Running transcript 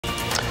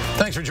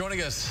Thanks for joining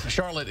us.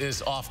 Charlotte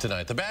is off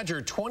tonight. The Badger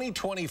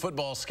 2020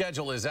 football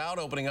schedule is out,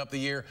 opening up the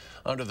year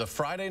under the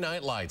Friday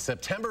night lights.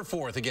 September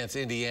 4th against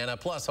Indiana,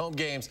 plus home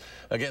games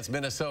against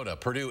Minnesota,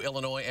 Purdue,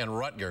 Illinois, and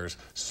Rutgers.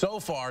 So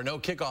far, no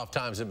kickoff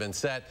times have been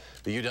set.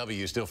 The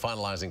UW is still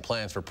finalizing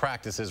plans for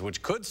practices,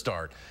 which could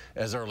start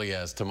as early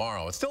as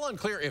tomorrow. It's still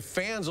unclear if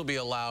fans will be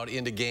allowed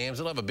into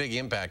games. It'll have a big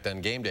impact on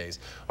game days.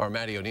 Our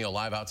Maddie O'Neill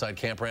live outside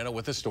Camp Randall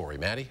with the story.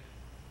 Maddie?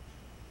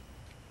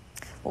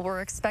 Well,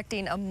 we're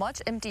expecting a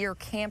much emptier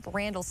Camp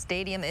Randall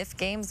Stadium if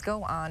games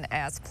go on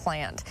as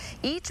planned.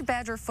 Each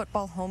Badger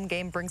football home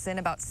game brings in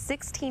about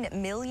 $16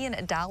 million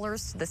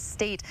to the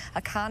state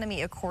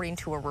economy, according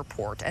to a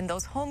report. And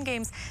those home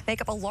games make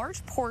up a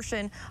large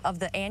portion of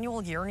the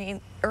annual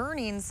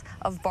earnings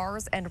of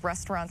bars and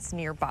restaurants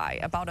nearby.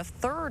 About a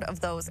third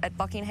of those at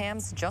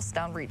Buckingham's just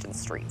down Regent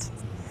Street.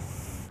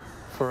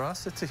 For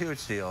us, it's a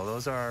huge deal.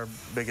 Those are our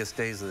biggest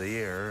days of the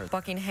year.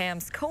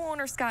 Buckingham's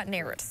co-owner Scott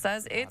Narrett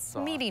says it's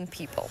meeting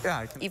people,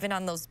 even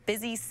on those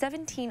busy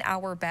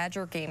 17-hour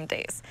Badger game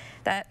days.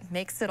 That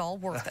makes it all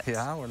worth it.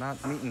 Yeah, we're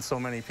not meeting so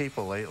many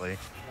people lately.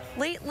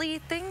 Lately,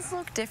 things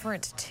look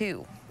different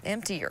too,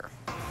 emptier.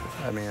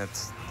 I mean,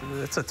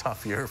 it's a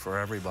tough year for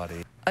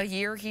everybody. A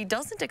year he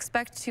doesn't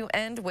expect to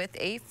end with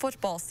a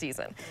football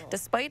season,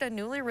 despite a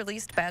newly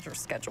released Badger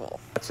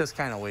schedule. Let's just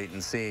kind of wait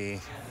and see.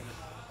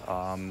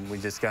 We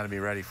just got to be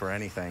ready for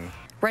anything.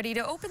 Ready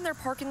to open their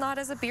parking lot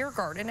as a beer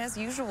garden as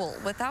usual,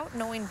 without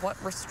knowing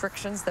what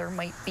restrictions there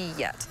might be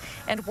yet,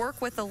 and work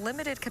with a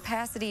limited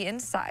capacity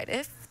inside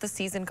if the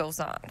season goes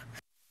on.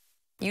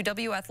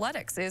 UW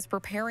Athletics is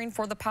preparing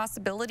for the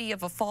possibility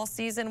of a fall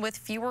season with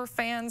fewer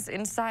fans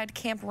inside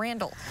Camp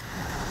Randall,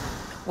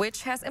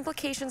 which has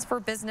implications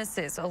for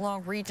businesses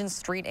along Regent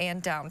Street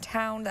and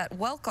downtown that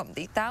welcome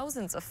the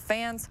thousands of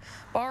fans,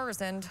 bars,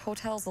 and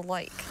hotels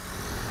alike.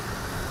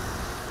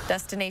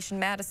 Destination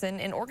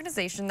Madison, an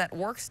organization that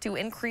works to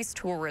increase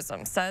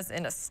tourism, says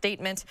in a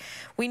statement,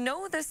 "We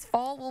know this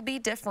fall will be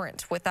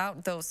different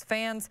without those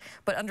fans,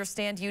 but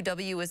understand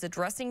UW is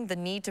addressing the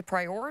need to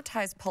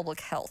prioritize public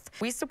health.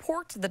 We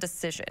support the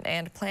decision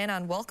and plan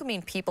on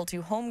welcoming people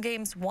to home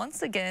games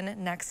once again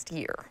next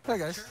year." Hi,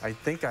 guys. I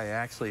think I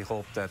actually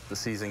hope that the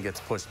season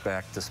gets pushed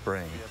back to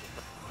spring.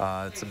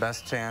 It's the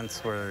best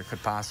chance where there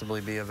could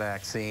possibly be a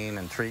vaccine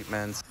and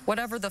treatments.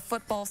 Whatever the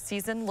football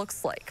season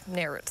looks like,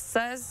 Narrett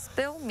says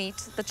they'll meet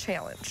the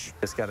challenge.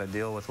 Just got to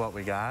deal with what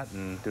we got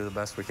and do the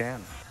best we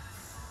can.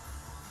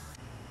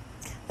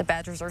 The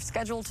Badgers are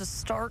scheduled to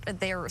start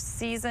their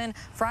season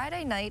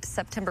Friday night,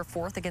 September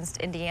 4th against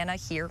Indiana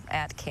here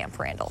at Camp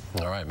Randall.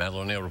 All right,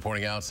 Madeline O'Neill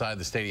reporting outside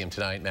the stadium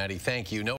tonight. Maddie, thank you.